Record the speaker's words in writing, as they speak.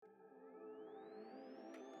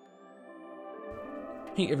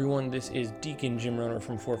Hey everyone, this is Deacon Jim Roner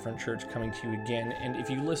from Forefront Church coming to you again, and if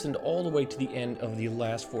you listened all the way to the end of the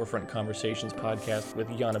last Forefront Conversations podcast with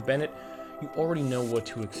Yana Bennett, you already know what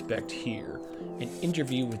to expect here. An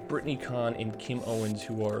interview with Brittany Kahn and Kim Owens,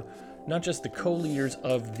 who are not just the co-leaders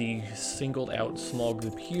of the singled out small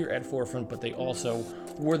group here at Forefront, but they also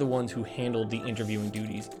were the ones who handled the interviewing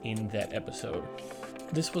duties in that episode.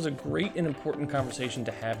 This was a great and important conversation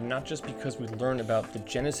to have, not just because we learn about the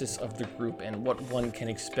genesis of the group and what one can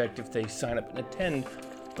expect if they sign up and attend,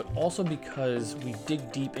 but also because we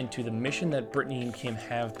dig deep into the mission that Brittany and Kim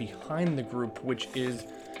have behind the group, which is,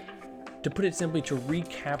 to put it simply, to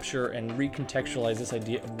recapture and recontextualize this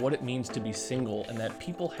idea of what it means to be single, and that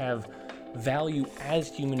people have value as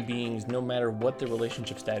human beings no matter what their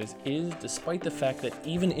relationship status is, despite the fact that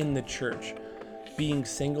even in the church, being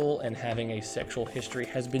single and having a sexual history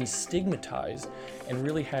has been stigmatized and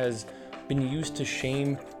really has been used to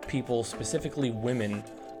shame people, specifically women,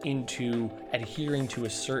 into adhering to a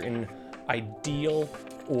certain ideal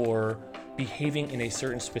or behaving in a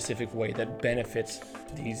certain specific way that benefits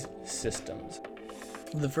these systems.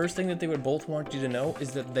 The first thing that they would both want you to know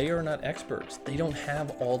is that they are not experts. They don't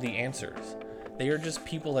have all the answers. They are just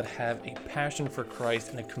people that have a passion for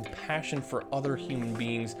Christ and a compassion for other human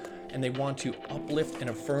beings, and they want to uplift and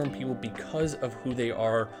affirm people because of who they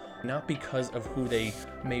are, not because of who they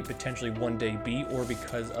may potentially one day be or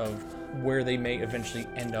because of where they may eventually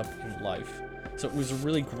end up in life. So it was a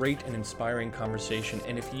really great and inspiring conversation,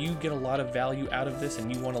 and if you get a lot of value out of this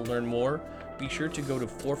and you want to learn more, be sure to go to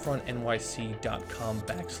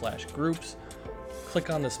forefrontnyc.com/groups. Click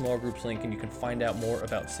on the small groups link and you can find out more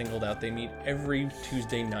about Singled Out. They meet every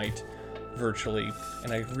Tuesday night virtually,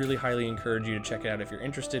 and I really highly encourage you to check it out if you're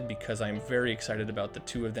interested, because I'm very excited about the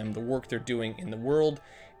two of them, the work they're doing in the world,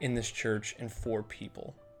 in this church, and for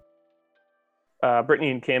people.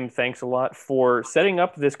 Brittany and Kim, thanks a lot for setting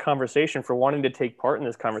up this conversation, for wanting to take part in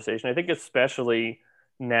this conversation. I think especially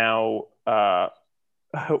now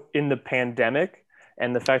in the pandemic,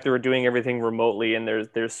 and the fact that we're doing everything remotely, and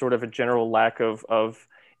there's sort of a general lack of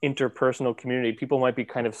interpersonal community. People might be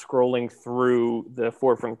kind of scrolling through the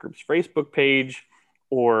Forefront Group's Facebook page,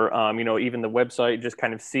 or even the website, just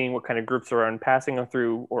kind of seeing what kind of groups are on passing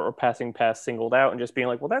through or passing past Singled Out, and just being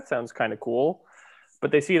like, well, that sounds kind of cool. But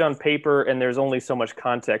they see it on paper, and there's only so much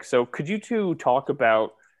context. So could you two talk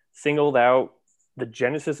about Singled Out, the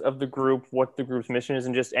genesis of the group, what the group's mission is,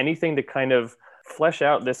 and just anything to kind of flesh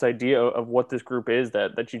out this idea of what this group is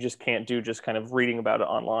that you just can't do just kind of reading about it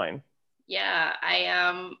online? Yeah,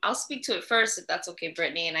 I'll speak to it first if that's okay,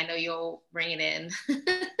 Brittany, and I know you'll bring it in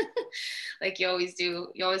like you always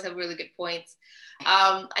do. You always have really good points.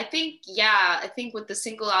 I think with the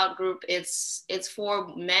Single Out group, it's for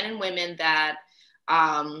men and women that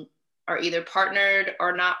are either partnered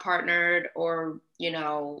or not partnered, or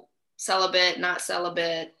celibate, not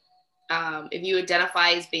celibate. If you identify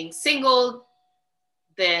as being single,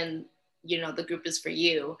 then the group is for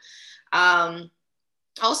you.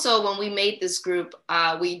 Also, when we made this group,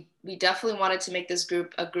 we definitely wanted to make this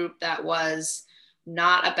group a group that was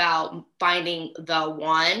not about finding the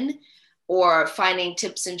one or finding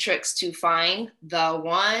tips and tricks to find the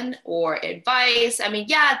one or advice. I mean,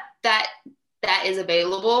 yeah, that is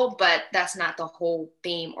available, but that's not the whole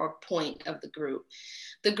theme or point of the group.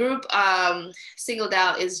 The group Singled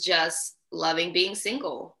Out is just loving being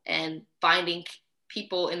single and finding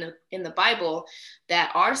people in the Bible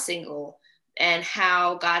that are single, and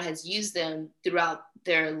how God has used them throughout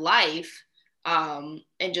their life, and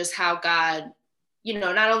just how God,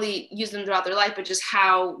 not only used them throughout their life, but just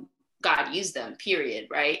how God used them, period,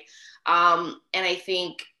 right? And I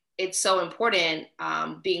think it's so important,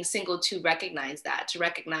 being single, to recognize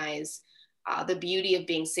the beauty of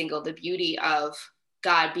being single, the beauty of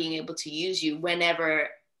God being able to use you whenever,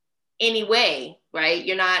 any way, right?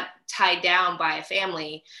 You're not tied down by a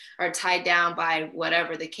family or tied down by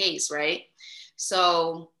whatever the case, right?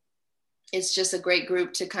 So it's just a great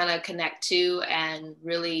group to kind of connect to and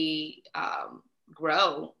really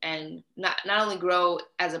grow, and not only grow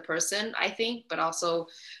as a person, I think, but also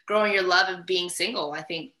growing your love of being single. I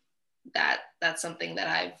think that's something that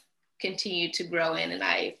I've continued to grow in, and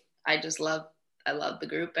I love the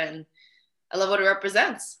group, and I love what it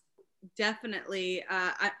represents. Definitely.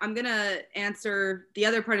 I'm going to answer the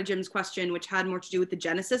other part of Jim's question, which had more to do with the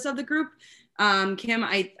genesis of the group. Kim,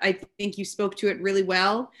 I think you spoke to it really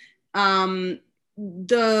well.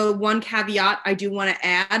 The one caveat I do want to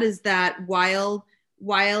add is that while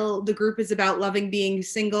the group is about loving being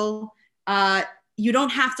single, you don't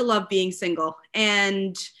have to love being single.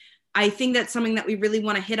 And I think that's something that we really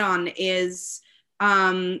want to hit on is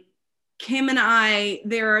Kim and I,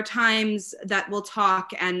 there are times that we'll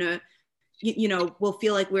talk and, we'll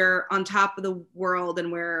feel like we're on top of the world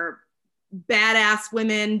and we're badass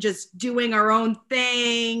women just doing our own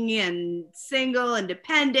thing and single,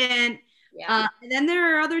 independent. Yeah. And then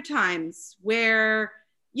there are other times where,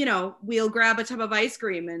 we'll grab a tub of ice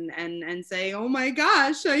cream and say, oh my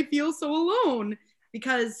gosh, I feel so alone.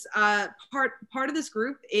 Because part of this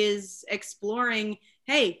group is exploring,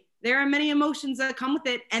 hey, there are many emotions that come with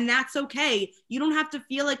it, and that's okay. You don't have to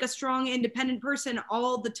feel like a strong, independent person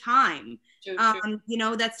all the time. True.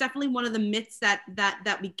 That's definitely one of the myths that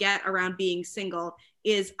we get around being single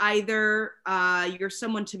is either you're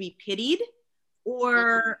someone to be pitied,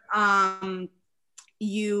 or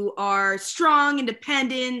you are strong,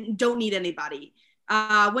 independent, don't need anybody.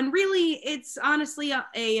 When really it's honestly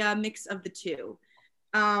a mix of the two.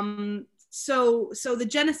 So the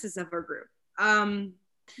genesis of our group.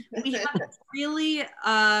 We had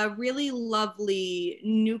a really lovely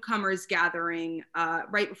newcomers gathering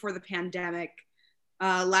right before the pandemic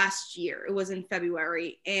last year. It was in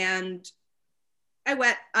February, and I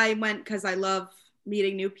went because I love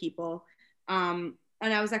meeting new people, and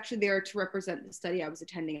I was actually there to represent the study I was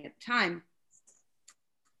attending at the time.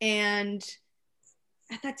 And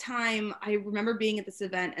at that time, I remember being at this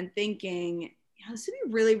event and thinking, this would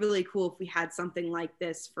be really, really cool if we had something like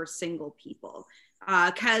this for single people.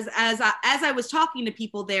 Because as I was talking to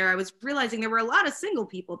people there, I was realizing there were a lot of single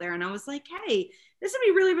people there, and I was like, hey, this would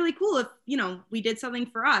be really, really cool if we did something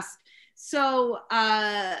for us. So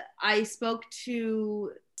I spoke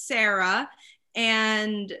to Sarah,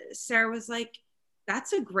 and Sarah was like,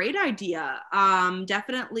 that's a great idea.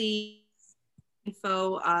 Definitely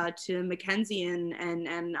info to Mackenzie,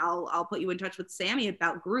 and I'll put you in touch with Sammy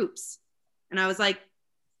about groups. And I was like,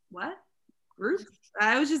 what? Group?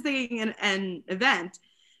 I was just thinking an event.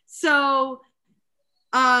 So,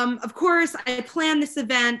 of course, I planned this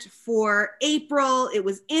event for April. It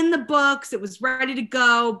was in the books. It was ready to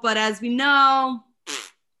go. But as we know,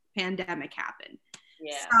 pandemic happened.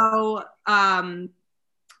 Yeah. So, I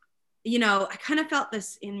kind of felt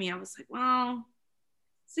this in me. I was like, well,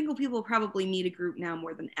 single people probably need a group now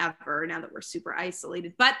more than ever, now that we're super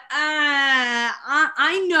isolated. But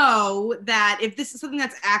I know that if this is something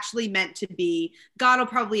that's actually meant to be, God will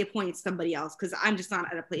probably appoint somebody else, because I'm just not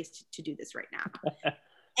at a place to do this right now.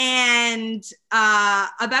 And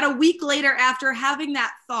about a week later, after having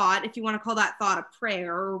that thought, if you want to call that thought a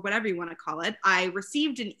prayer or whatever you want to call it, I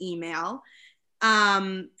received an email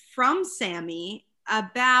from Sammy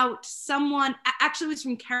about someone, actually it was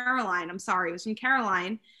from Caroline, it was from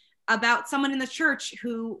Caroline, about someone in the church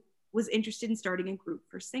who was interested in starting a group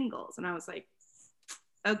for singles. And I was like,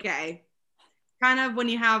 okay. Kind of when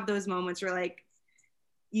you have those moments where like,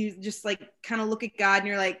 you just like kind of look at God and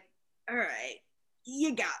you're like, all right,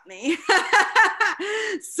 you got me.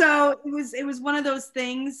 So it was one of those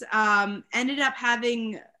things. Ended up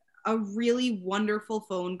having a really wonderful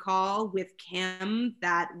phone call with Kim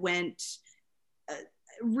that went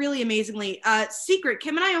really amazingly. Secret,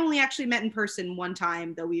 Kim and I only actually met in person one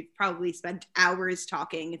time, though we've probably spent hours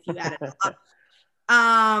talking if you add it up.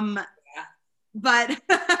 But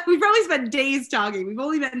we probably spent days talking. We've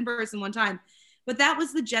only met in person one time. But that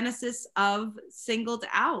was the genesis of Singled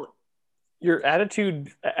Out. Your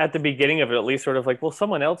attitude at the beginning of it, at least, sort of like, well,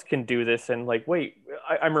 someone else can do this. And like, wait,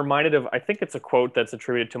 I'm reminded of, I think it's a quote that's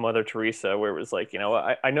attributed to Mother Teresa, where it was like,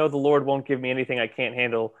 I know the Lord won't give me anything I can't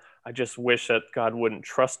handle. I just wish that God wouldn't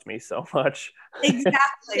trust me so much.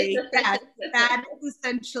 Exactly. That is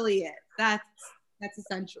essentially it. That's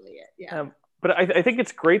essentially it. Yeah. But I think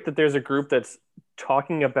it's great that there's a group that's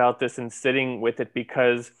talking about this and sitting with it,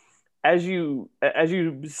 because as you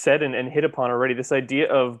said and hit upon already, this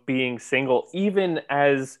idea of being single, even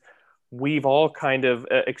as we've all kind of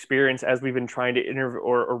experienced as we've been trying to interview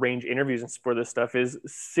or arrange interviews and for this stuff, is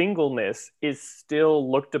singleness is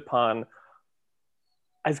still looked upon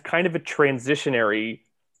as kind of a transitionary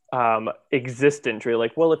existence. Really,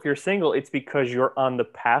 like, well, if you're single, it's because you're on the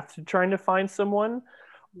path to trying to find someone,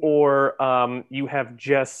 or you have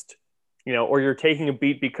just, or you're taking a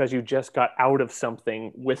beat because you just got out of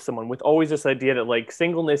something with someone, with always this idea that like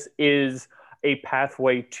singleness is a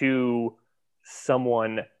pathway to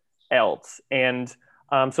someone else. And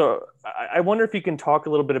so I wonder if you can talk a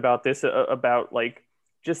little bit about this, about like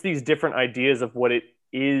just these different ideas of what it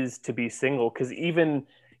is to be single. Because even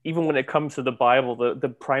when it comes to the Bible, the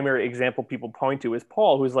primary example people point to is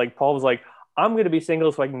Paul, Paul was like, I'm going to be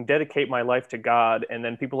single so I can dedicate my life to God. And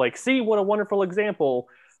then people like, see, what a wonderful example.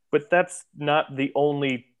 But that's not the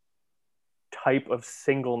only type of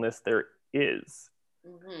singleness there is.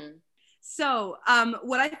 Mm-hmm. So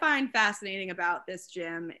what I find fascinating about this,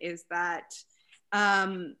 Jim, is that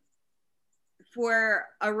for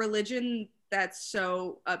a religion that's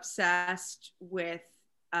so obsessed with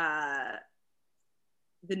the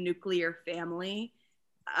nuclear family,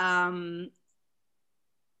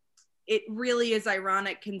 it really is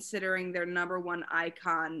ironic considering their number one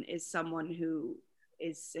icon is someone who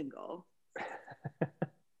is single.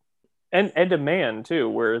 and a man too,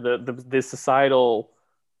 where the societal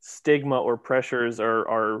stigma or pressures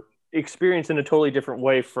are experienced in a totally different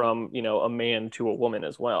way from, you know, a man to a woman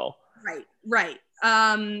as well. Right.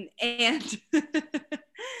 And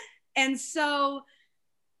and so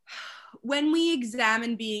when we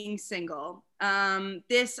examine being single,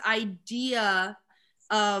 this idea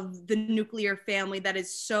of the nuclear family that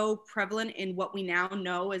is so prevalent in what we now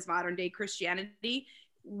know as modern day Christianity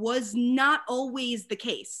was not always the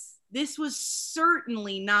case. This was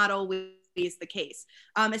certainly not always the case,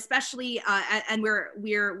 especially, and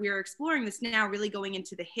we're exploring this now, really going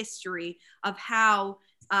into the history of how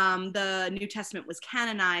the New Testament was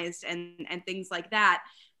canonized and things like that.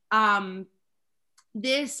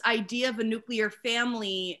 This idea of a nuclear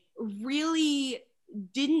family really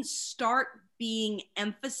didn't start being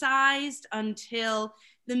emphasized until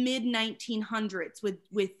the mid 1900s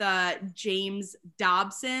with James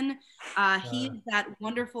Dobson. He is that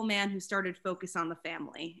wonderful man who started Focus on the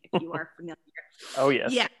Family, if you are familiar. Oh,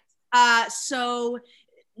 yes. Yeah. So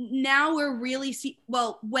now we're really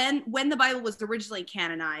when the Bible was originally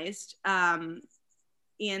canonized,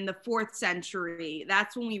 in the 4th century,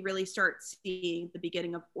 that's when we really start seeing the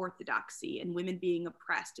beginning of orthodoxy and women being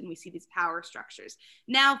oppressed, and we see these power structures.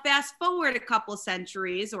 Now, fast forward a couple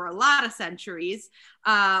centuries, or a lot of centuries,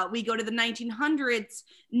 we go to the 1900s.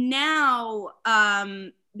 Now,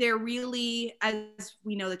 they're really, as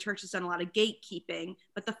we know, the church has done a lot of gatekeeping,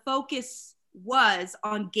 but the focus was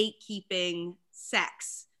on gatekeeping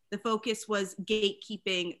sex. The focus was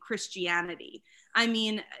gatekeeping Christianity. I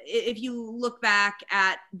mean, if you look back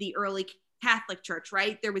at the early Catholic Church,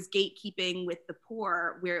 right, there was gatekeeping with the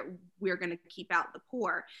poor, where we're going to keep out the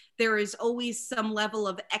poor. There is always some level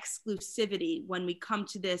of exclusivity when we come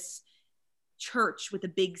to this church with a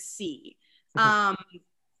big C.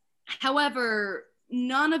 However,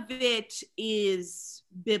 none of it is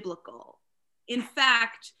biblical. In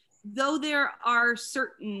fact, though there are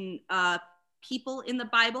certain people in the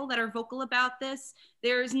Bible that are vocal about this,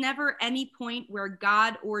 there's never any point where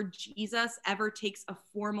God or Jesus ever takes a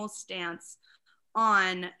formal stance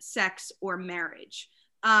on sex or marriage.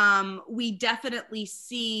 We definitely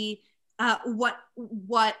see what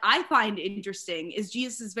I find interesting is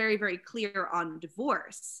Jesus is very, very clear on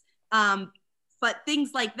divorce. But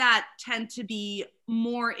things like that tend to be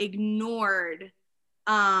more ignored.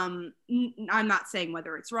 I'm not saying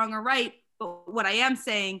whether it's wrong or right, but what I am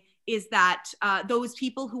saying is that those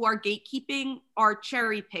people who are gatekeeping are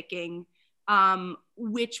cherry picking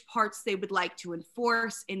which parts they would like to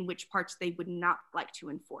enforce and which parts they would not like to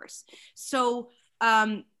enforce. So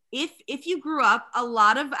if you grew up, a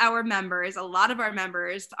lot of our members are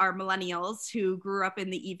millennials who grew up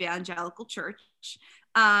in the evangelical church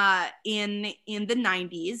in the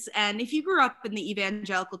 90s. And if you grew up in the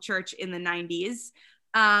evangelical church in the 90s,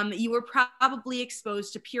 you were probably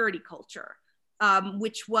exposed to purity culture.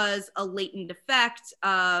 Which was a latent effect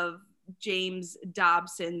of James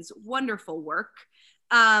Dobson's wonderful work.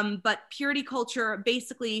 But purity culture,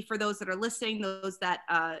 basically, for those that are listening, those that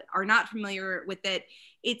are not familiar with it,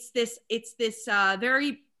 it's this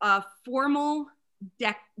very formal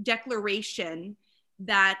declaration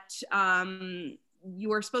that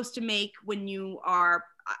you are supposed to make when you are,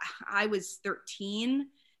 I was 13,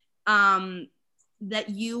 that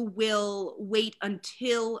you will wait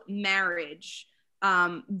until marriage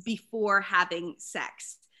before having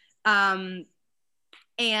sex. And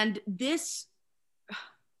this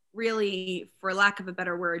really, for lack of a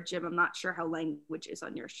better word, Jim, I'm not sure how language is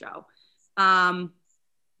on your show.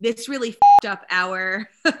 This really f***ed up our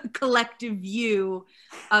collective view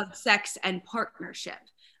of sex and partnership.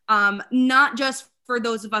 Not just for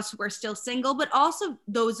those of us who are still single, but also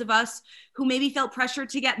those of us who maybe felt pressure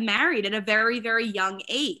to get married at a very, very young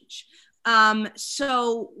age.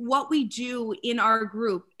 So what we do in our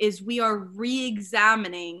group is we are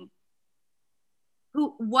re-examining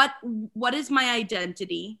what is my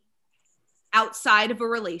identity outside of a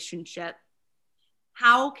relationship?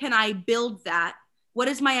 How can I build that? What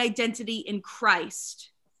is my identity in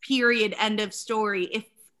Christ? Period. End of story.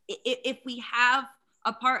 If we have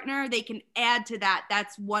a partner, they can add to that.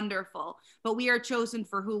 That's wonderful. But we are chosen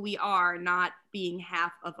for who we are, not being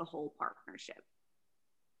half of a whole partnership.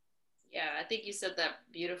 Yeah, I think you said that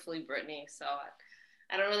beautifully, Brittany. So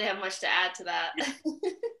I don't really have much to add to that.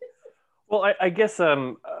 Well, I guess,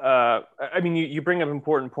 I mean, you bring up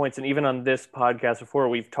important points, and even on this podcast before,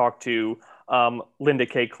 we've talked to Linda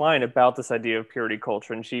K. Klein about this idea of purity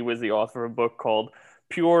culture, and she was the author of a book called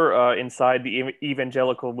Pure Inside the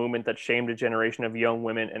Evangelical Movement That Shamed a Generation of Young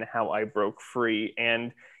Women and How I Broke Free.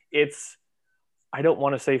 And it's, I don't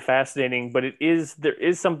want to say fascinating, but there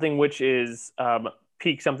is something which is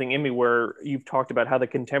piqued something in me where you've talked about how the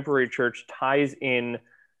contemporary church ties in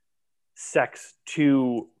sex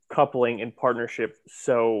to coupling and partnership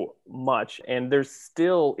so much, and there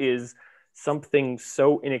still is something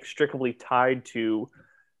so inextricably tied to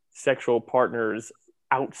sexual partners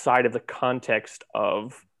outside of the context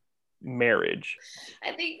of marriage.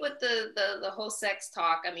 I think with the whole sex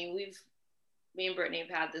talk, I mean, me and Brittany have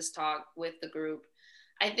had this talk with the group.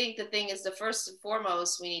 I think the thing is, the first and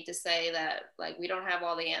foremost, we need to say that, like, we don't have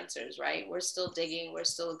all the answers, right? We're still digging, we're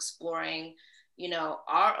still exploring, you know,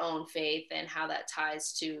 our own faith and how that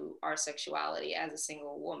ties to our sexuality as a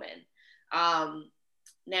single woman.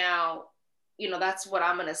 Now, you know, that's what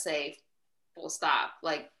I'm going to say, full stop.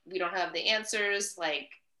 Like, we don't have the answers, like,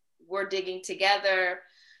 we're digging together.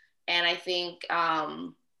 And I think,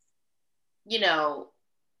 you know,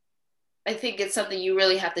 I think it's something you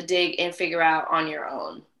really have to dig and figure out on your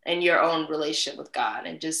own and your own relationship with God,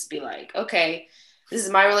 and just be like, okay, this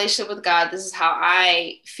is my relationship with God. This is how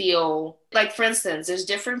I feel. Like, for instance, there's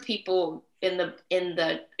different people in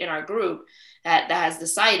our group that has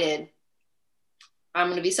decided, I'm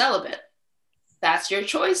going to be celibate. That's your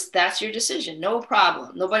choice. That's your decision. No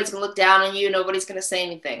problem. Nobody's going to look down on you. Nobody's going to say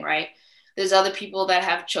anything, right? There's other people that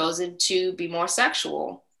have chosen to be more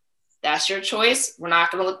sexual. That's your choice. We're not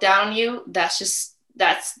going to look down on you. That is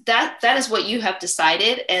what you have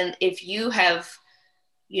decided. And if you have,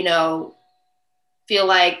 you know, feel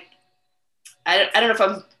like, I don't know if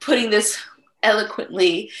I'm putting this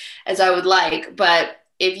eloquently as I would like, but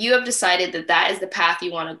if you have decided that that is the path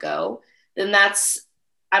you want to go, then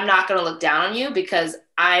I'm not going to look down on you, because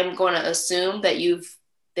I'm going to assume that you've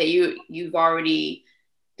already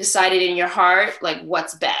decided in your heart, like,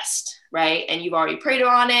 what's best, right? And you've already prayed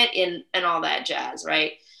on it and all that jazz,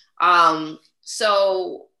 right?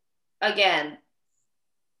 So again,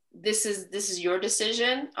 this is your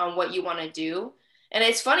decision on what you want to do. And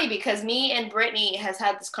it's funny because me and Brittany has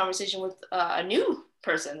had this conversation with a new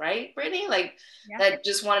person, right, Brittany? Like, yeah, that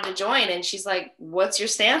just wanted to join. And she's like, what's your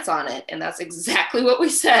stance on it? And that's exactly what we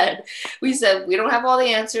said. We said, we don't have all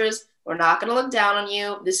the answers. We're not going to look down on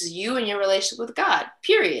you. This is you and your relationship with God,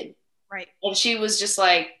 period. Right. And she was just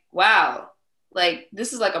like, wow, like,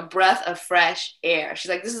 this is like a breath of fresh air. She's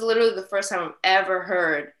like, this is literally the first time I've ever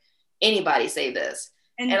heard anybody say this.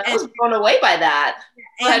 And I was blown away by that.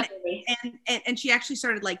 And she actually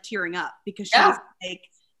started, like, tearing up, because she was like,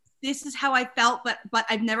 this is how I felt, but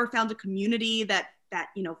I've never found a community that,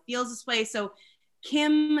 you know, feels this way. So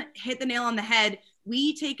Kim hit the nail on the head.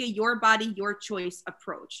 We take a your body, your choice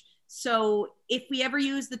approach. So if we ever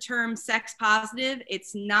use the term sex positive,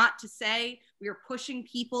 it's not to say we are pushing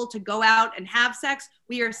people to go out and have sex.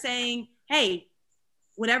 We are saying, hey,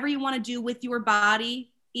 whatever you want to do with your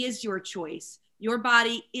body is your choice. Your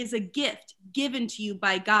body is a gift given to you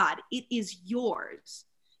by God. It is yours.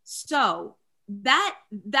 So that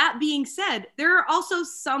being said, there are also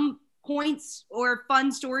some points or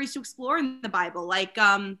fun stories to explore in the Bible. Like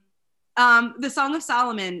the Song of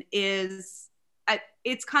Solomon is,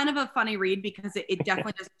 it's kind of a funny read, because it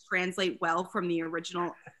definitely doesn't translate well from the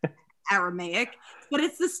original Aramaic, but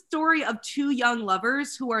it's the story of two young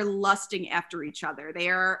lovers who are lusting after each other. They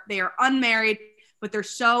are unmarried, but they're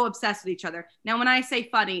so obsessed with each other. Now, when I say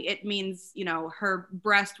funny, it means, you know, her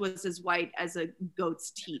breast was as white as a goat's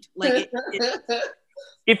teat. Like,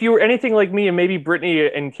 if you were anything like me, and maybe Brittany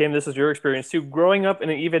and Kim, this is your experience too, growing up in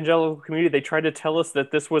an evangelical community, they tried to tell us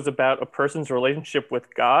that this was about a person's relationship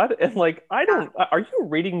with God. And, like, are you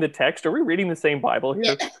reading the text? Are we reading the same Bible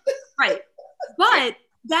here? Right. But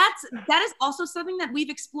that is also something that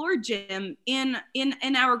we've explored, Jim, in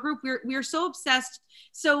our group. We're so obsessed.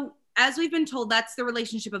 So as we've been told, that's the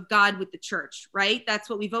relationship of God with the church, right? That's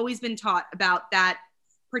what we've always been taught about that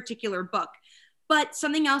particular book. But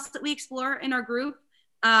something else that we explore in our group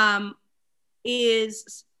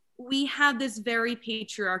is we have this very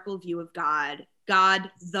patriarchal view of God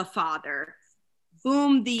the Father.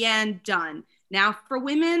 Boom, the end, done. Now, for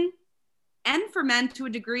women and for men to a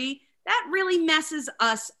degree, that really messes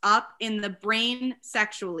us up in the brain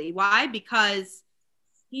sexually. Why? Because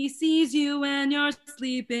he sees you when you're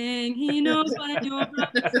sleeping. He knows when you're and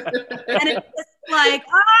it's like,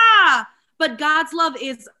 but God's love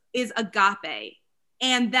is agape.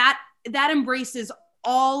 And that embraces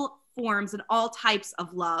all forms and all types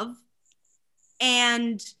of love.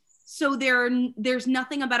 And so there's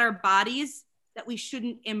nothing about our bodies that we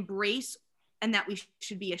shouldn't embrace and that we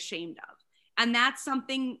should be ashamed of. And that's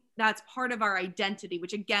something that's part of our identity,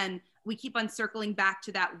 which again, we keep on circling back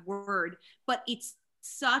to that word, but it's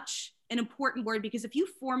such an important word, because if you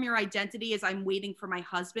form your identity as I'm waiting for my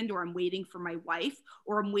husband, or I'm waiting for my wife,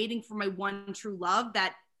 or I'm waiting for my one true love,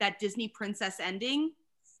 that Disney princess ending,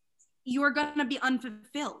 you're going to be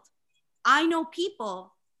unfulfilled. I know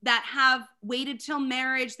people that have waited till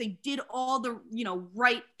marriage. They did all the,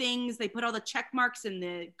 right things. They put all the check marks in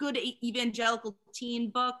the good evangelical teen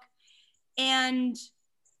book, and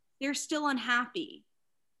they're still unhappy.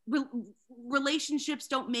 Relationships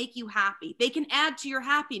don't make you happy. They can add to your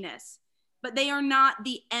happiness, but they are not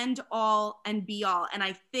the end all and be all. And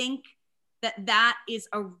I think that is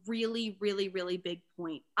a really, really, really big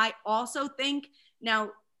point. I also think, now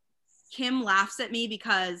Kim laughs at me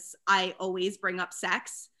because I always bring up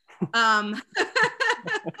sex. But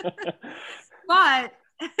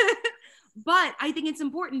I think it's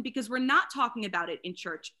important because we're not talking about it in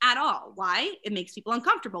church at all. Why? It makes people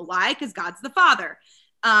uncomfortable. Why? Because God's the Father.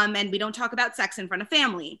 And we don't talk about sex in front of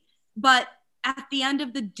family. But at the end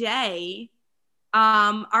of the day,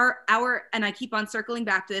 our and I keep on circling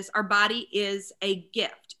back to this, our body is a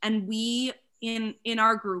gift. And we in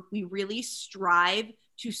our group, we really strive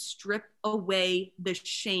to strip away the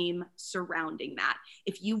shame surrounding that.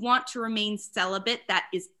 If you want to remain celibate, that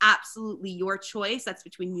is absolutely your choice. That's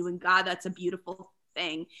between you and God. That's a beautiful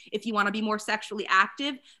thing. If you want to be more sexually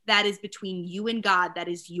active, that is between you and God. That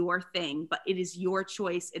is your thing, but it is your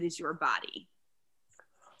choice. It is your body.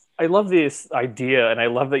 I love this idea, and I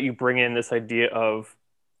love that you bring in this idea of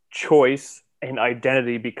choice and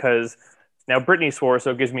identity, because now Brittany swore,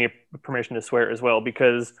 so it gives me permission to swear as well,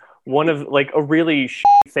 because one of a really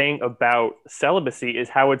thing about celibacy is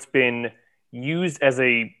how it's been used as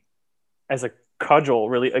a cudgel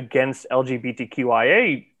really against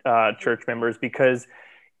LGBTQIA church members, because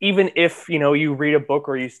even if you read a book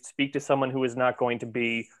or you speak to someone who is not going to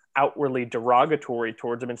be outwardly derogatory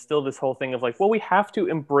towards them, and still this whole thing of we have to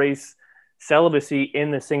embrace celibacy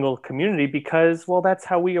in the single community because, well, that's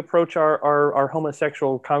how we approach our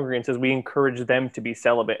homosexual congregants, as we encourage them to be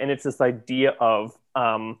celibate. And it's this idea of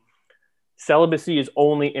celibacy is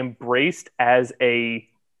only embraced as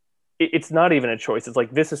it's not even a choice. It's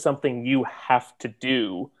this is something you have to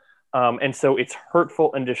do. And so it's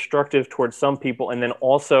hurtful and destructive towards some people. And then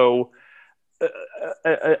also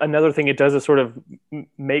another thing it does is sort of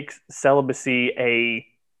makes celibacy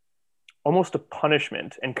almost a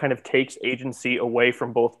punishment, and kind of takes agency away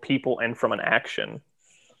from both people and from an action.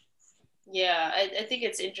 Yeah, I think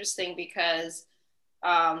it's interesting because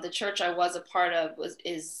the church I was a part of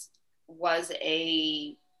was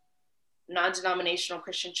a non-denominational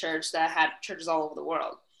Christian church that had churches all over the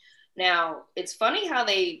world. Now, it's funny how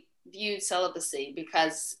they viewed celibacy,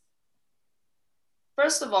 because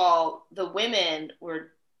first of all, the women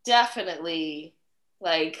were definitely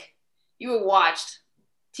you were watched,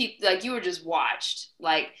 you were just watched.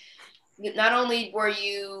 Not only were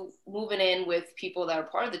you moving in with people that are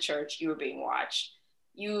part of the church, you were being watched.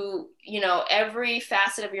 You know, every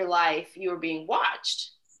facet of your life, you were being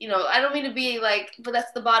watched. I don't mean to be but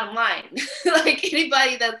that's the bottom line.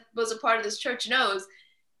 Anybody that was a part of this church knows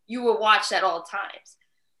you were watched at all times.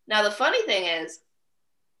 Now, the funny thing is,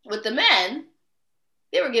 with the men,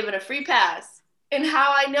 they were given a free pass. And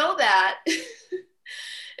how I know that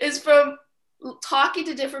is from talking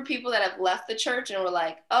to different people that have left the church and were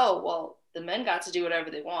like, oh, well, the men got to do whatever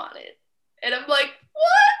they wanted. And I'm like,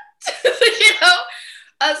 what?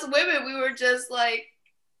 Us women, we were just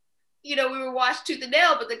we were watched tooth and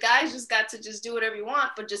nail, but the guys just got to just do whatever you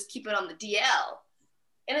want, but just keep it on the DL.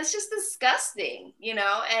 And it's just disgusting,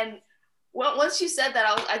 and once you said that,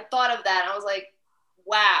 I thought of that. And I was like,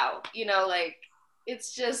 wow,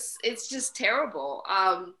 it's just terrible.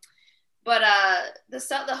 But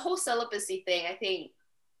the whole celibacy thing, I think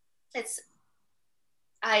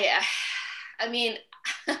I mean,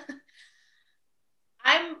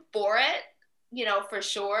 I'm for it, for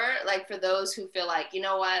sure. For those who feel you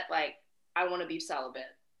know what, I want to be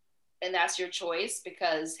celibate, and that's your choice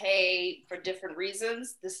because, hey, for different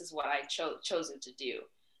reasons, this is what I chosen to do.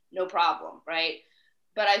 No problem, right?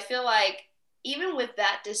 But I feel even with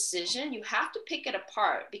that decision, you have to pick it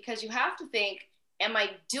apart, because you have to think, am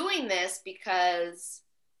I doing this because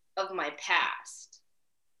of my past?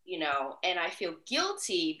 And I feel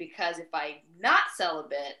guilty because if I'm not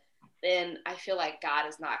celibate, then I feel God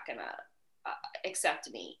is not going to accept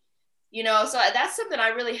me. So that's something I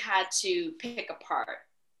really had to pick apart.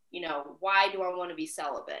 Why do I want to be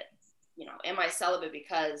celibate? am I celibate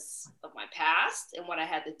because of my past and what I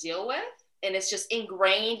had to deal with? And it's just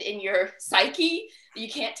ingrained in your psyche. You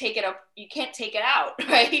can't take it up. You can't take it out,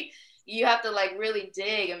 right? You have to like really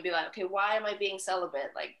dig and be like, okay, why am I being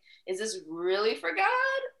celibate? Like, is this really for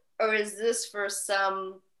God? Or is this for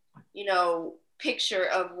some, picture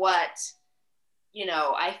of what,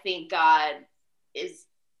 I think God is,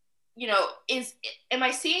 am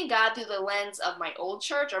I seeing God through the lens of my old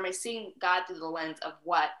church, or am I seeing God through the lens of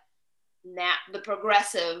what the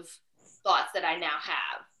progressive thoughts that I now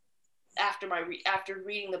have after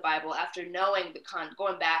reading the Bible, after knowing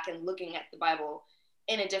going back and looking at the Bible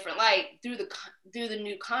in a different light through the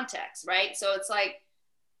new context, right? So it's like,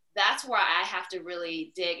 that's where I have to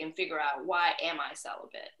really dig and figure out, why am I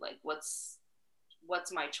celibate? Like, what's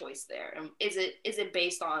my choice there? And is it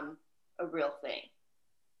based on a real thing?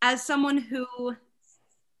 As someone who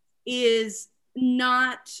is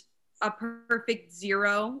not a perfect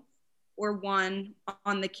 0 or 1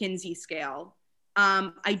 on the Kinsey scale,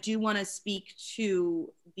 I do want to speak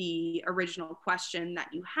to the original question that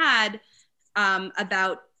you had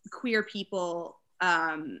about queer people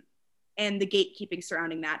and the gatekeeping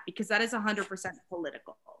surrounding that, because that is 100%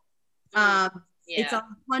 political. It's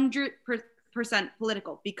 100%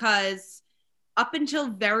 political, because up until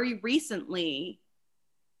very recently,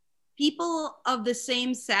 people of the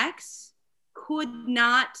same sex could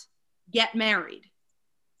not get married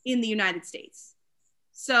in the United States.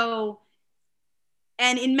 So,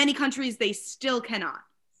 and in many countries, they still cannot.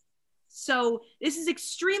 So this is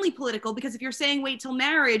extremely political, because if you're saying wait till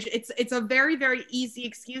marriage, it's a very, very easy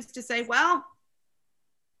excuse to say, well,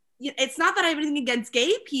 it's not that I have anything against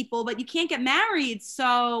gay people, but you can't get married.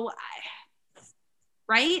 So,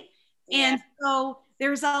 right? Yeah. And so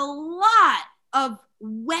there's a lot of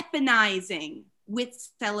weaponizing with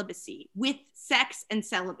celibacy, with sex and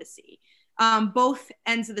celibacy, both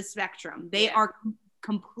ends of the spectrum. They are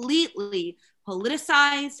completely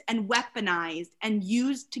politicized and weaponized and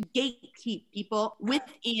used to gatekeep people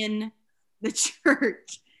within the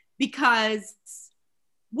church, because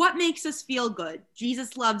what makes us feel good?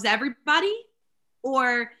 Jesus loves everybody,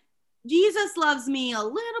 or Jesus loves me a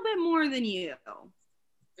little bit more than you?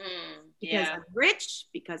 Because I'm rich,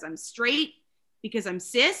 because I'm straight, because I'm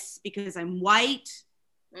cis, because I'm white,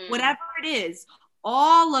 whatever it is,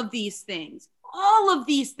 all of these things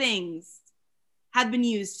have been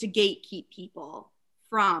used to gatekeep people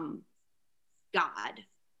from God,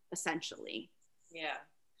 essentially. Yeah.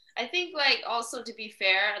 I think, like, also, to be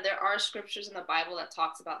fair, there are scriptures in the Bible that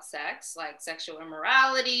talks about sex, like sexual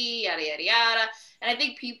immorality, yada, yada, yada. And I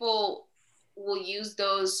think people will use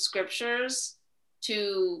those scriptures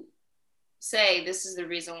to say, this is the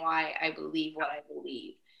reason why I believe what I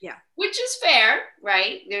believe. Yeah. Which is fair,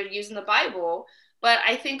 right? They're using the Bible. But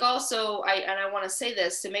I think also, I want to say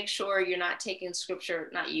this to make sure you're not taking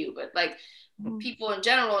scripture, not you, but like people in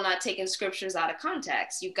general, not taking scriptures out of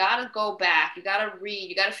context. You got to go back, you got to read,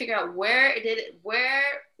 you got to figure out why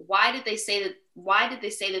did they say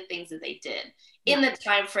the things that they did in the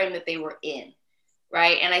time frame that they were in,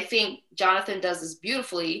 right? And I think Jonathan does this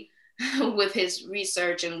beautifully with his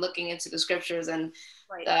research and looking into the scriptures and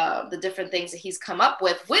the different things that he's come up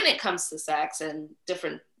with when it comes to sex and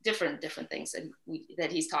different things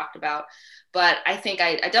that he's talked about. But I think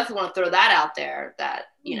I definitely want to throw that out there, that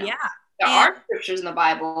there are scriptures in the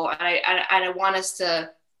Bible, and I want us to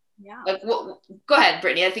go ahead,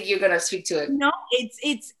 Brittany. I think you're going to speak to it. No,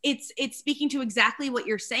 it's speaking to exactly what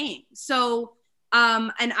you're saying. So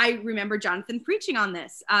and I remember Jonathan preaching on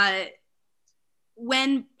this.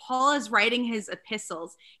 When Paul is writing his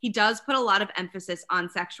epistles, he does put a lot of emphasis on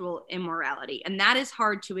sexual immorality, and that is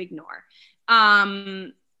hard to ignore.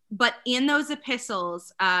 But in those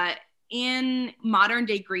epistles, in modern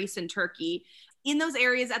day Greece and Turkey, in those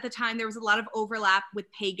areas at the time, there was a lot of overlap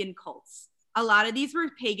with pagan cults. A lot of these were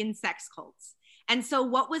pagan sex cults. And so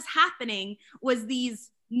what was happening was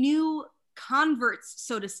these new converts,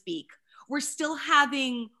 so to speak, were still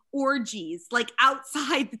having orgies like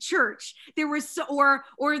outside the church. There was or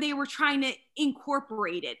they were trying to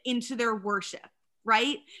incorporate it into their worship.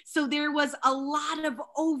 Right? So there was a lot of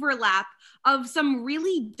overlap of some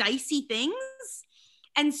really dicey things.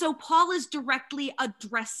 And so Paul is directly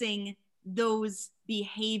addressing those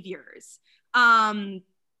behaviors. I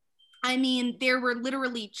mean, there were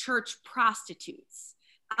literally church prostitutes.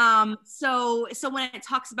 So when it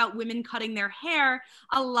talks about women cutting their hair,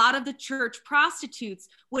 a lot of the church prostitutes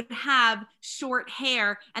would have short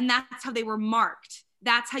hair, and that's how they were marked.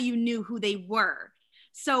 That's how you knew who they were.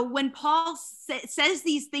 So when Paul says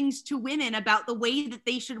these things to women about the way that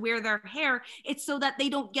they should wear their hair, it's so that they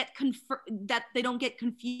don't get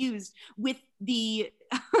confused with the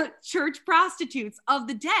church prostitutes of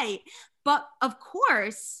the day. But of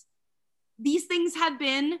course, these things have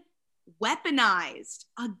been weaponized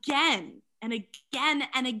again and again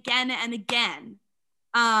and again and again.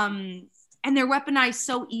 And they're weaponized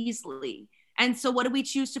so easily. And so what do we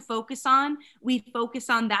choose to focus on? We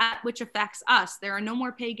focus on that which affects us. There are no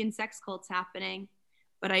more pagan sex cults happening,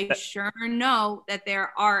 but I sure know that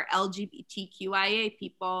there are LGBTQIA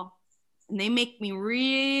people, and they make me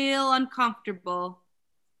real uncomfortable.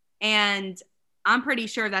 And I'm pretty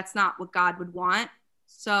sure that's not what God would want.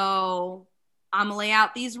 So I'm gonna lay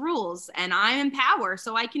out these rules, and I'm in power,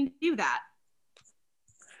 so I can do that.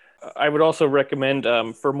 I would also recommend,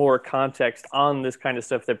 for more context on this kind of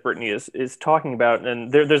stuff that Brittany is talking about,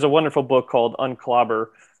 and there's a wonderful book called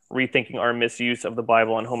Unclobber, Rethinking Our Misuse of the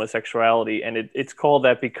Bible and Homosexuality, and it's called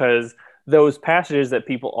that because those passages that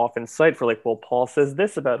people often cite for, like, well, Paul says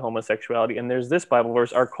this about homosexuality, and there's this Bible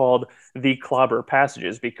verse, are called the clobber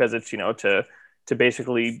passages, because it's, to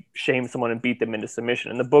basically shame someone and beat them into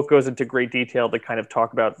submission. And the book goes into great detail to kind of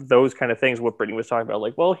talk about those kind of things, what Brittany was talking about,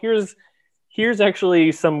 like, well, here's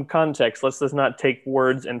actually some context. Let's just not take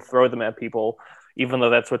words and throw them at people, even though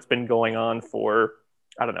that's what's been going on for,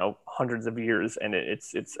 I don't know, hundreds of years, and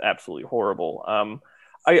it's absolutely horrible.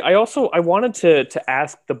 I wanted to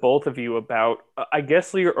ask the both of you about, I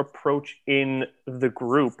guess, your approach in the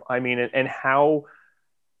group. I mean, and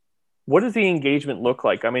what does the engagement look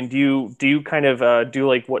like? I mean, do you kind of do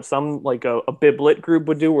like what some, like a Biblit group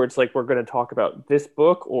would do, where it's like, we're going to talk about this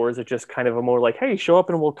book, or is it just kind of a more like, hey, show up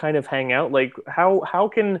and we'll kind of hang out? Like, how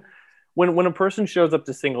can, when a person shows up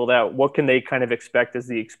to Singled Out, what can they kind of expect as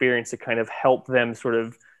the experience to kind of help them sort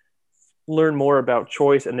of learn more about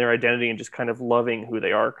choice and their identity and just kind of loving who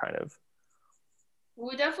they are, kind of?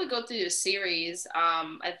 We definitely go through the series.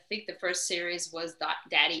 I think the first series was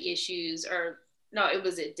Daddy Issues, or no, it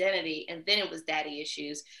was Identity, and then it was Daddy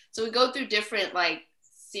Issues. So we go through different like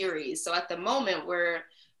series. So at the moment, we're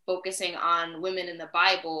focusing on women in the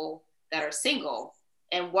Bible that are single,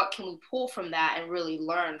 and what can we pull from that and really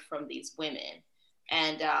learn from these women.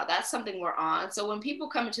 And that's something we're on. So when people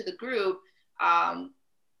come into the group,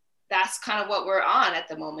 that's kind of what we're on at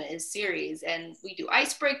the moment, is series. And we do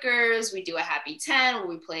icebreakers, we do a happy 10 where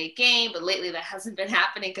we play a game, but lately that hasn't been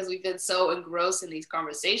happening because we've been so engrossed in these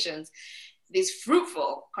conversations, these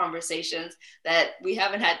fruitful conversations, that we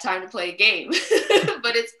haven't had time to play a game.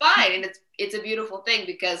 But it's fine, and it's a beautiful thing,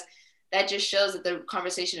 because that just shows that the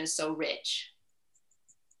conversation is so rich.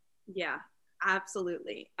 Yeah,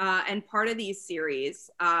 absolutely. And part of these series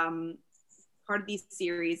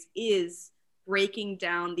is breaking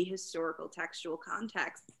down the historical textual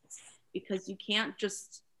context, because you can't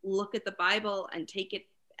just look at the Bible and take it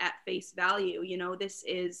at face value. This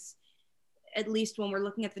is, at least when we're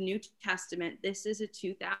looking at the New Testament, this is a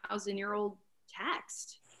 2,000-year-old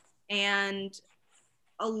text. And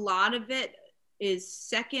a lot of it is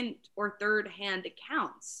second or third hand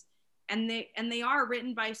accounts. And they are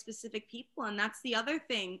written by specific people. And that's the other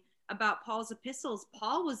thing about Paul's epistles.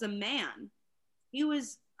 Paul was a man. He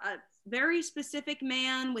was a very specific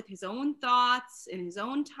man with his own thoughts in his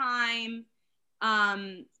own time.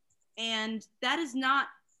 And that is not,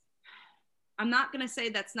 I'm not going to say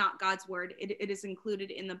that's not God's word. It is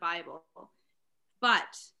included in the Bible.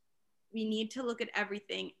 But we need to look at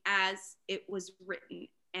everything as it was written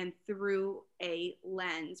and through a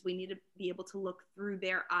lens. We need to be able to look through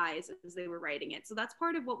their eyes as they were writing it. So that's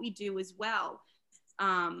part of what we do as well.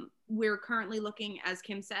 We're currently looking, as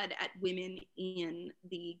Kim said, at women in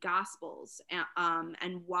the Gospels,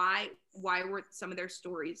 and why were some of their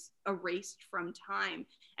stories erased from time,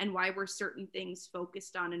 and why were certain things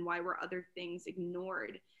focused on, and why were other things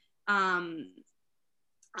ignored.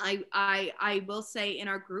 I will say, in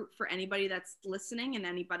our group, for anybody that's listening and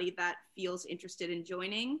anybody that feels interested in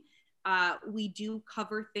joining, we do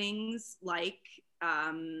cover things like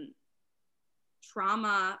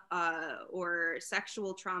trauma or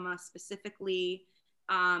sexual trauma specifically.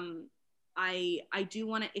 I do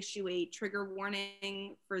want to issue a trigger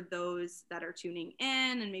warning for those that are tuning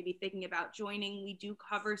in and maybe thinking about joining. We do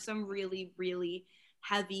cover some really, really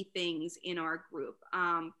heavy things in our group.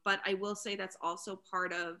 But I will say that's also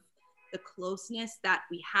part of the closeness that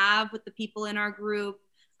we have with the people in our group.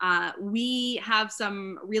 We have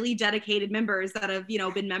some really dedicated members that have,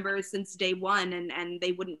 been members since day one, and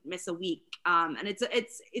they wouldn't miss a week. And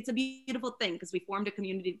it's a beautiful thing, because we formed a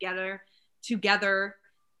community together,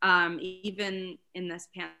 even in this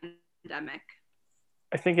pandemic.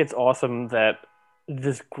 I think it's awesome that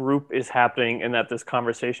this group is happening and that this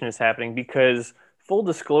conversation is happening, because full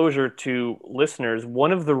disclosure to listeners,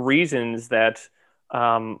 one of the reasons that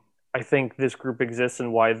I think this group exists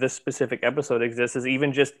and why this specific episode exists is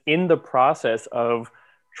even just in the process of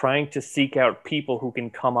trying to seek out people who can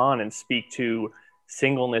come on and speak to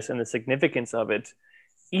singleness and the significance of it.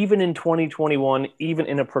 Even in 2021, even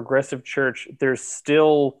in a progressive church, there's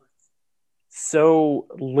still so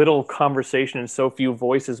little conversation and so few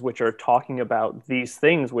voices which are talking about these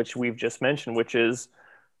things which we've just mentioned, which is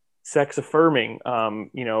sex affirming,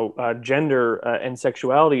 gender and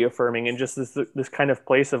sexuality affirming, and just this kind of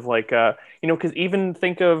place of like, because even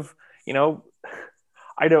think of,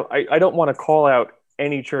 I don't want to call out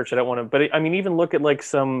any church. I don't want to, but I mean, even look at like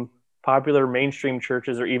some popular mainstream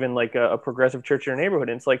churches or even like a progressive church in your neighborhood.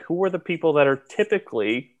 And it's like, who are the people that are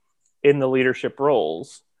typically in the leadership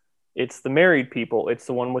roles? It's the married people. It's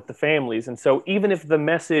the one with the families. And so even if the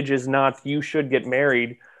message is not, you should get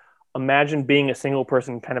married, imagine being a single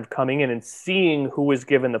person kind of coming in and seeing who is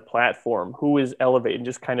given the platform, who is elevated,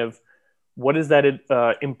 just kind of what does that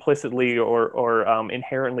implicitly or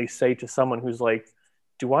inherently say to someone who's like,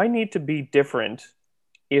 do I need to be different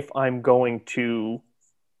if I'm going to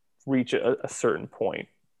reach a certain point?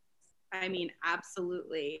 I mean,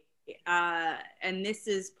 absolutely. And this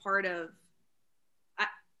is part of,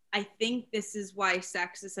 I think this is why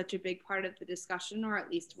sex is such a big part of the discussion, or at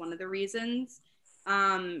least one of the reasons.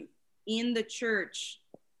 In the church,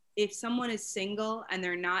 if someone is single and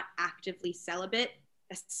they're not actively celibate,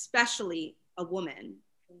 especially a woman,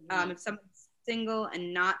 if someone's single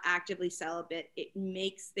and not actively celibate, it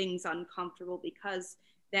makes things uncomfortable because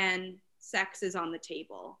then sex is on the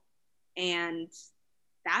table. And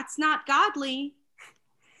that's not godly,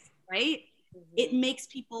 right? It makes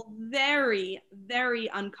people very, very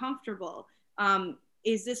uncomfortable.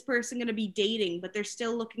 Is this person going to be dating, but they're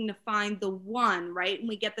still looking to find the one, right? And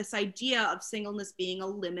we get this idea of singleness being a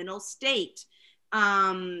liminal state.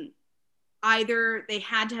 Either they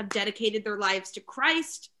had to have dedicated their lives to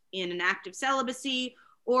Christ in an act of celibacy,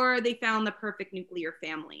 or they found the perfect nuclear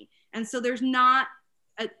family. And so there's not,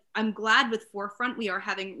 I'm glad with Forefront we are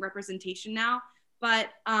having representation now, but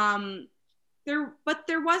there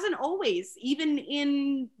wasn't always, even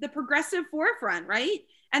in the progressive Forefront, right?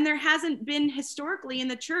 And there hasn't been historically in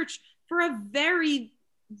the church for a very,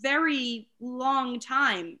 very long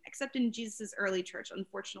time, except in Jesus's early church.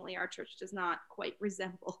 Unfortunately, our church does not quite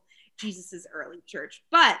resemble Jesus's early church.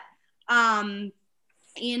 But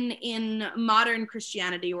in modern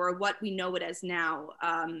Christianity, or what we know it as now,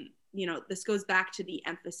 this goes back to the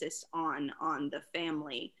emphasis on the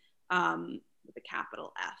family with a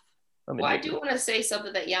capital F. Well, I do want to say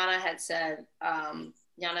something that Yana had said,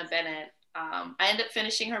 Yana Bennett. I ended up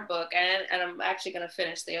finishing her book, and I'm actually going to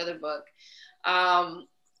finish the other book.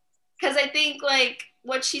 Because I think like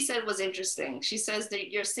what she said was interesting. She says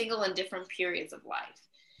that you're single in different periods of life.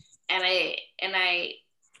 And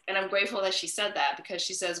I'm grateful that she said that, because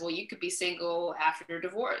she says, well, you could be single after your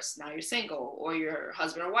divorce. Now you're single. Or your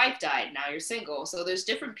husband or wife died. Now you're single. So there's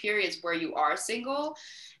different periods where you are single.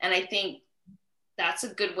 And I think that's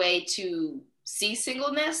a good way to see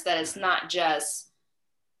singleness, that it's not just,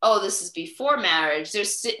 oh, this is before marriage.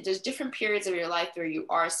 There's different periods of your life where you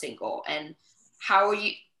are single, and how are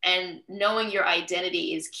you, and knowing your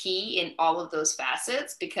identity is key in all of those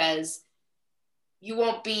facets, because you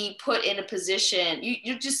won't be put in a position,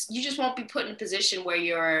 you just won't be put in a position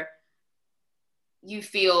where you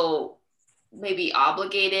feel maybe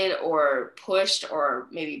obligated or pushed or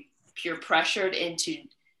maybe peer pressured into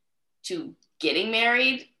getting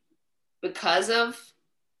married because of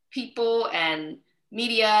people and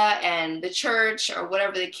media and the church or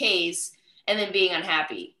whatever the case, and then being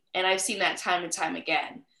unhappy. And I've seen that time and time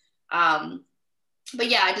again. But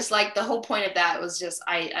yeah, I just like the whole point of that was just,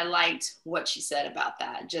 I liked what she said about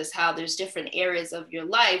that, just how there's different areas of your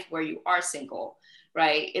life where you are single,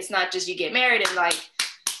 right? It's not just you get married and like,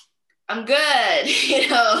 I'm good,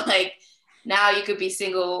 like now you could be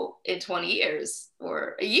single in 20 years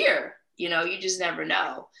or a year, you just never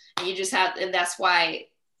know. And you just have, and that's why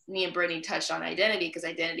me and Brittany touched on identity, because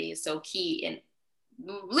identity is so key in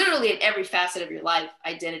literally in every facet of your life.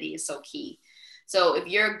 Identity is so key. So if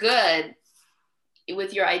you're good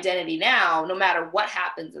with your identity now, no matter what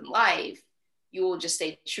happens in life, you will just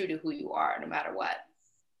stay true to who you are no matter what.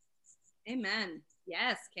 Amen.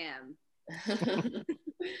 Yes, Kim.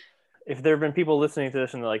 If there have been people listening to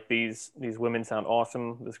this and like these women sound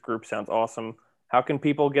awesome, this group sounds awesome, how can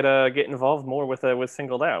people get involved more with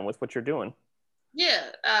Singled Out, with what you're doing?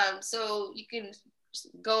 Yeah, so you can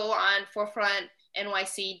go on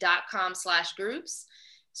forefrontnyc.com/groups,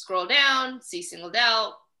 scroll down, see Singled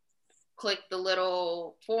Out, click the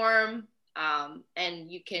little form,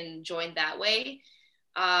 and you can join that way.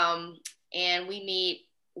 And we meet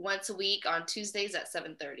once a week on Tuesdays at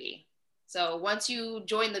 7:30. So once you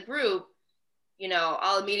join the group,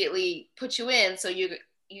 I'll immediately put you in, so you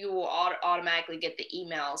will automatically get the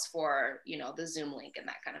emails for, the Zoom link and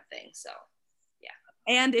that kind of thing. So, yeah.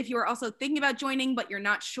 And if you're also thinking about joining, but you're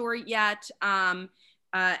not sure yet,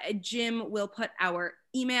 Jim will put our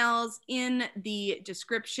emails in the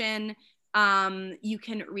description. You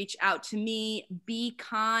can reach out to me,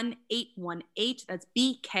 bkahn818, that's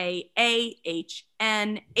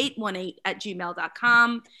BKAHN 818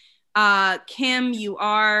 @gmail.com. Kim, you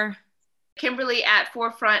are? Kimberly at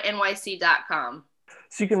forefrontnyc.com.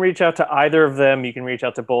 So you can reach out to either of them. You can reach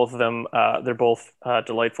out to both of them. They're both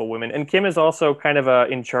delightful women. And Kim is also kind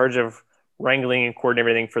of in charge of wrangling and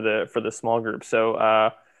coordinating everything for the small group.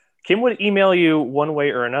 So Kim would email you one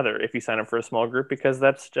way or another if you sign up for a small group, because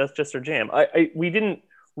that's just her jam. We didn't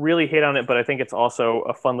really hit on it, but I think it's also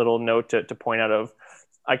a fun little note to point out of,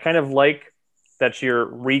 I kind of like that you're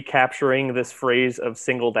recapturing this phrase of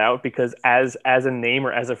singled out, because as a name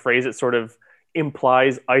or as a phrase, it sort of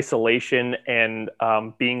implies isolation and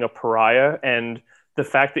being a pariah. And the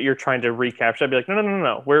fact that you're trying to recapture, I'd be like,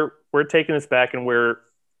 no. We're taking this back and we're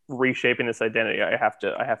reshaping this identity. I have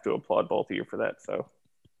to applaud both of you for that. So.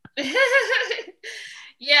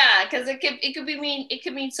 Yeah, because it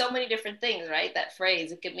could mean so many different things, right? That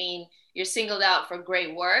phrase, it could mean you're singled out for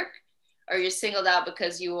great work, or you're singled out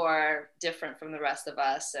because you are different from the rest of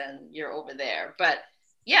us and you're over there. But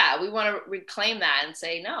yeah, we want to reclaim that and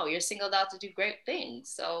say, no, you're singled out to do great things.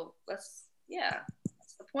 So that's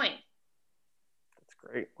the point. That's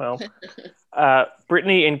great. Well,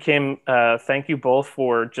 Brittany and Kim, thank you both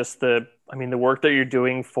for just the work that you're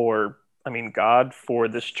doing for, God, for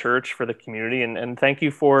this church, for the community. And thank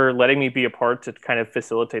you for letting me be a part to kind of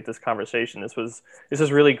facilitate this conversation. This was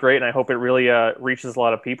really great. And I hope it really reaches a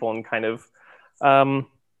lot of people and kind of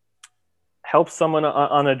helps someone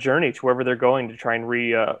on a journey to wherever they're going to try and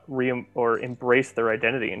or embrace their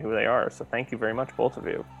identity and who they are. So thank you very much, both of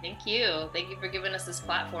you. Thank you. Thank you for giving us this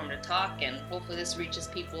platform to talk, and hopefully this reaches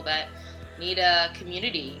people that need a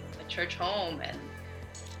community, a church home, and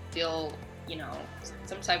feel,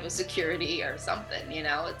 some type of security or something.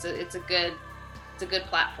 It's a good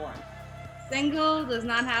platform. Single does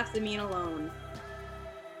not have to mean alone.